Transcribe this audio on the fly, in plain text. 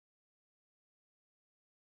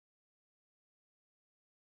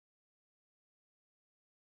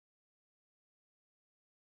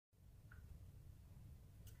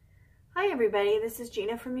Hi everybody, this is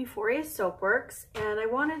Gina from Euphoria Soapworks, and I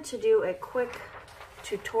wanted to do a quick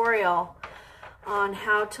tutorial on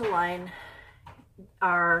how to line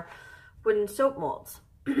our wooden soap molds.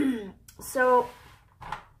 So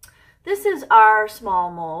this is our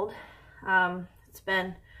small mold. It's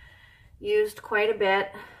been used quite a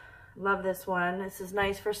bit. Love this one. This is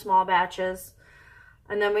nice for small batches.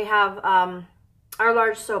 And then we have our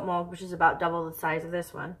large soap mold, which is about double the size of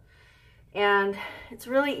this one. And it's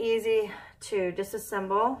really easy to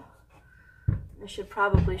disassemble. I should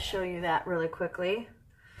probably show you that really quickly.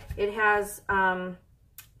 It has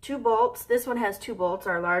 2 bolts. This one has 2 bolts.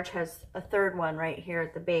 Our large has a third one right here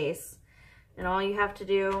at the base. And all you have to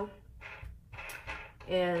do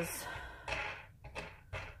is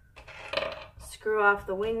screw off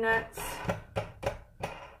the wing nuts.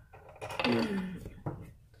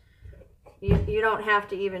 You don't have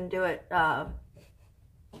to even do it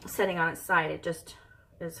setting on its side. It just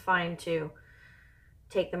is fine to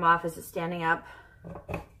take them off as it's standing up.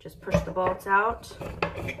 Just push the bolts out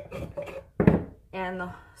and the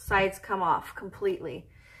sides come off completely.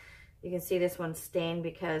 You can see this one's stained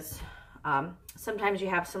because sometimes you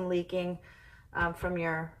have some leaking from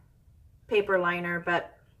your paper liner,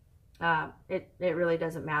 but it really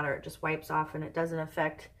doesn't matter. It just wipes off and it doesn't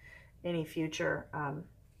affect any future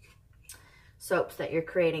soaps that you're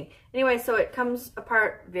creating. Anyway, so it comes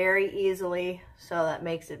apart very easily, so that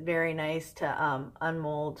makes it very nice to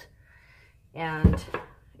unmold, and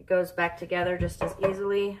it goes back together just as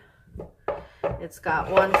easily. It's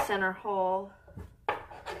got one center hole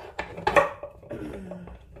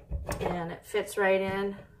and it fits right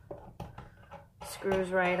in,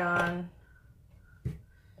 screws right on.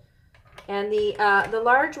 And the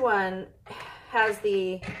large one has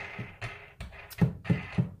the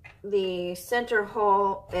center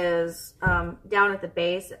hole is down at the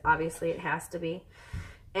base. Obviously it has to be,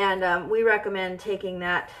 and we recommend taking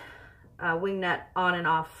that wing nut on and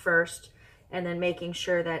off first, and then making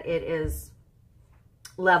sure that it is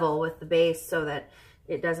level with the base so that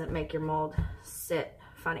it doesn't make your mold sit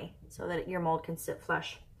funny, so that your mold can sit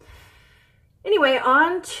flush. Anyway,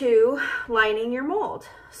 on to lining your mold.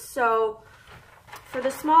 So for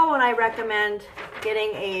the small one, I recommend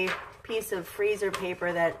getting a piece of freezer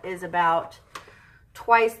paper that is about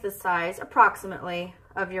twice the size, approximately,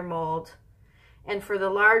 of your mold. And for the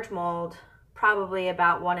large mold, probably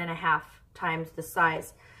about 1.5 times the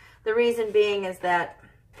size. The reason being is that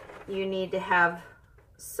you need to have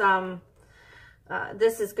some,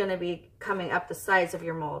 this is going to be coming up the sides of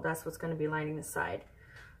your mold. That's what's going to be lining the side.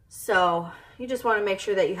 So you just want to make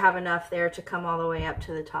sure that you have enough there to come all the way up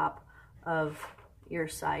to the top of your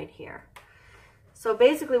side here. So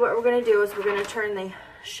basically what we're going to do is we're going to turn the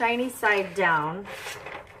shiny side down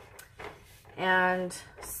and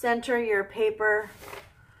center your paper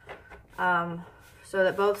so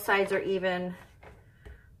that both sides are even.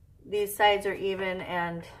 These sides are even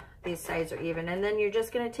and these sides are even. And then you're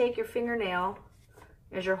just going to take your fingernail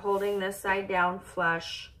as you're holding this side down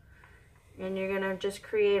flush, and you're going to just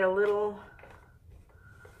create a little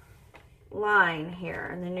line here,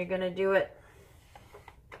 and then you're going to do it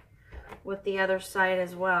with the other side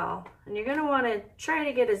as well. And you're going to want to try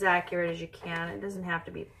to get as accurate as you can. It doesn't have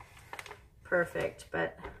to be perfect,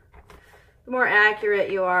 but the more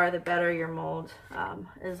accurate you are, the better your mold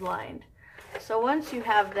is lined. So once you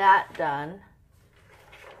have that done,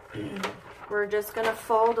 we're just going to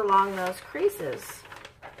fold along those creases.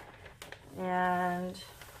 And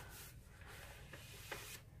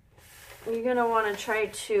you're going to want to try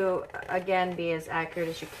to, again, be as accurate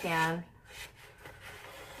as you can.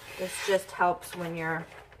 This just helps when you're,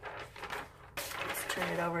 let's turn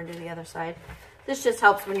it over and do the other side. This just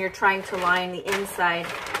helps when you're trying to line the inside.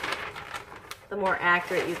 The more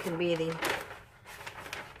accurate you can be, the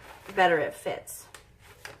better it fits.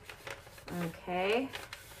 Okay.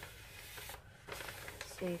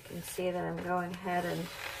 So you can see that I'm going ahead and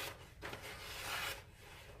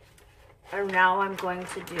now I'm going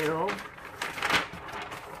to do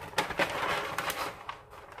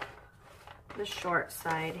the short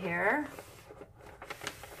side here.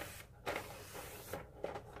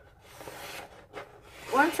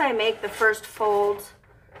 Once I make the first fold,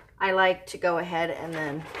 I like to go ahead and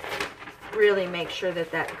then really make sure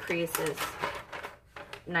that that crease is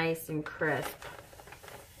nice and crisp.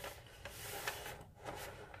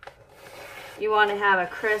 You want to have a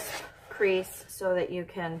crisp crease so that you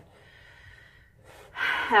can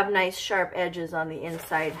have nice sharp edges on the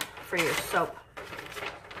inside for your soap.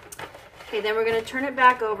 Okay, then we're going to turn it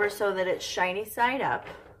back over so that it's shiny side up.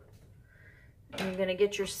 And you're going to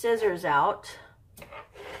get your scissors out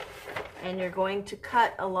and you're going to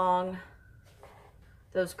cut along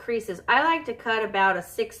those creases. I like to cut about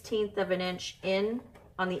 1/16 of an inch in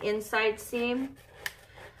on the inside seam.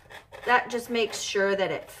 That just makes sure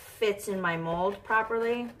that it fits in my mold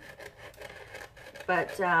properly.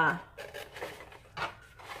 But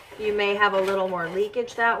you may have a little more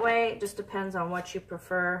leakage that way. It just depends on what you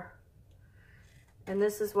prefer. And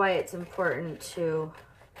this is why it's important to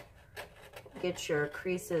get your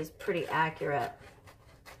creases pretty accurate.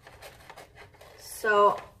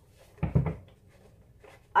 So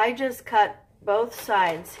I just cut both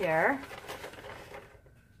sides here.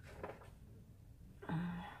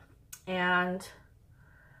 And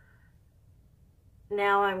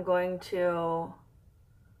now I'm going to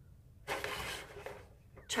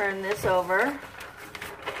turn this over,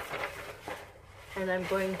 and I'm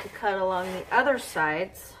going to cut along the other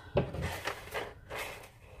sides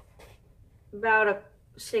about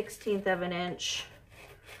 1/16 of an inch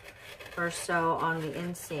or so on the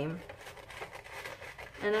inseam.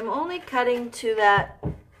 And I'm only cutting to that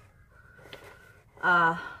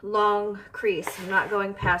long crease. I'm not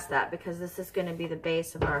going past that because this is going to be the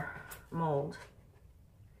base of our mold.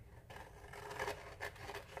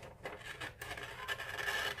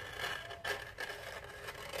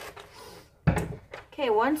 Okay,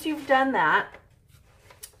 once you've done that,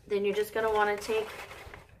 then you're just going to want to take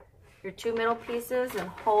your 2 middle pieces and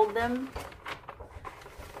hold them.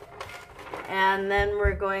 And then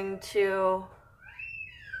we're going to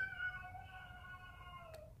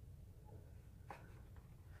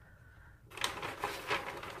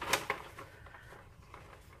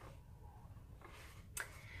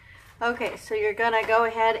okay, so you're gonna go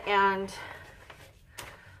ahead and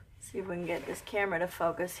see if we can get this camera to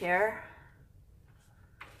focus here.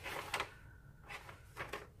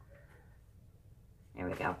 There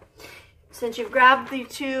we go. Since you've grabbed the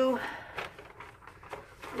 2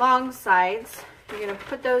 long sides, you're gonna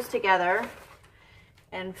put those together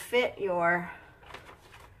and fit your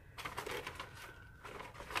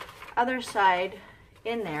other side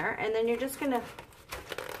in there, and then you're just gonna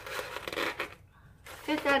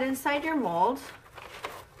fit that inside your mold.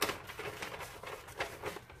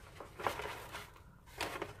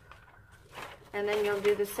 And then you'll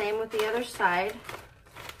do the same with the other side.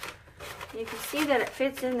 You can see that it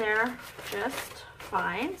fits in there just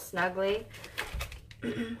fine, snugly.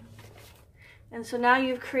 And so now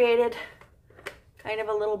you've created kind of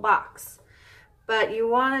a little box. But you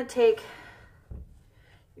want to take,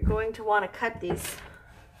 you're going to want to cut these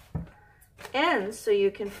ends so you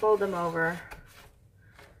can fold them over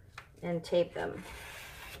and tape them.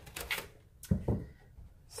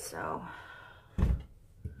 So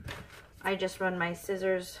I just run my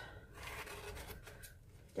scissors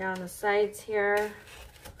down the sides here.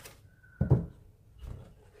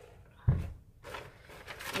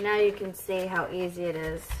 Now you can see how easy it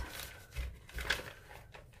is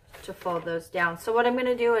to fold those down. So what I'm going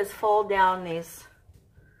to do is fold down these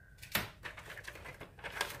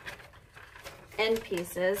end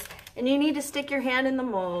pieces, and you need to stick your hand in the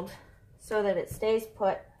mold so that it stays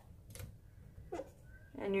put,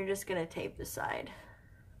 and you're just going to tape the side.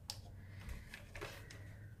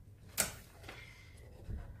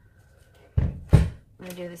 I'm going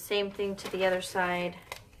to do the same thing to the other side.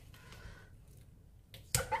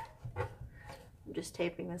 I'm just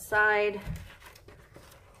taping the side.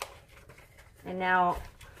 And now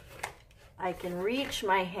I can reach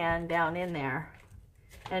my hand down in there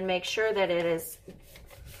and make sure that it is,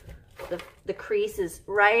 the crease is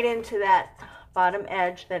right into that bottom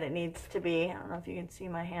edge that it needs to be. I don't know if you can see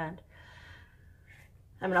my hand.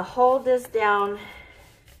 I'm going to hold this down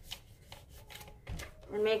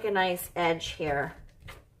and make a nice edge here.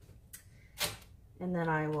 And then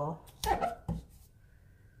I will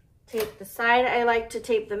tape the side. I like to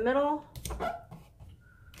tape the middle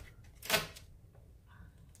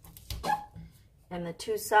and the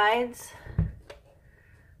 2 sides.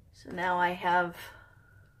 So now I have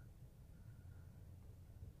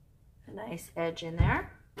a nice edge in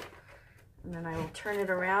there. And then I will turn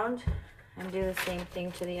it around and do the same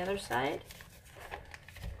thing to the other side.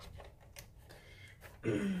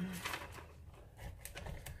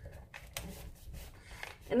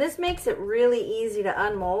 And this makes it really easy to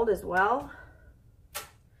unmold as well.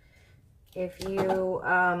 If you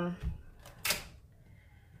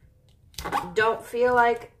don't feel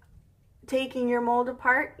like taking your mold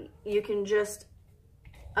apart, you can just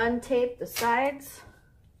untape the sides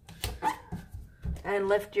and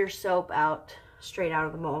lift your soap out, straight out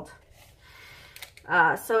of the mold.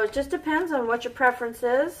 So it just depends on what your preference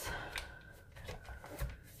is.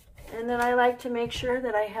 And then I like to make sure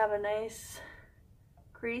that I have a nice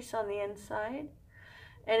crease on the inside,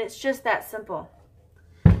 and it's just that simple.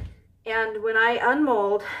 And when I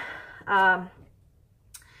unmold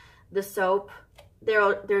the soap,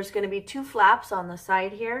 there's going to be 2 flaps on the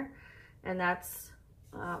side here, and that's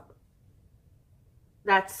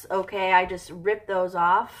okay. I just rip those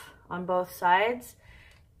off on both sides,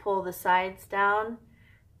 pull the sides down,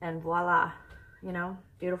 and voila, you know,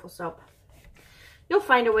 beautiful soap. You'll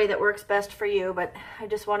find a way that works best for you, but I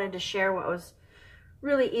just wanted to share what was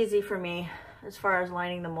really easy for me as far as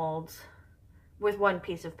lining the molds with one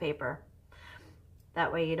piece of paper.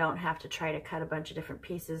 That way you don't have to try to cut a bunch of different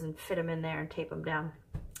pieces and fit them in there and tape them down.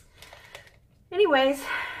 Anyways,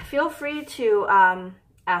 feel free to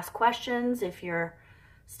ask questions if you're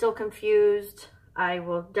still confused. I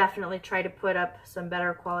will definitely try to put up some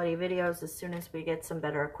better quality videos as soon as we get some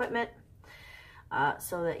better equipment,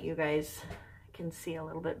 so that you guys can see a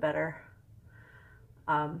little bit better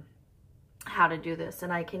how to do this.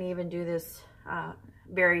 And I can even do this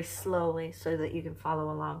very slowly so that you can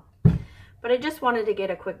follow along. But I just wanted to get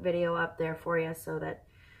a quick video up there for you so that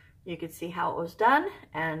you could see how it was done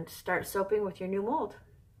and start soaping with your new mold.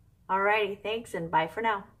 Alrighty, thanks and bye for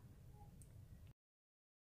now.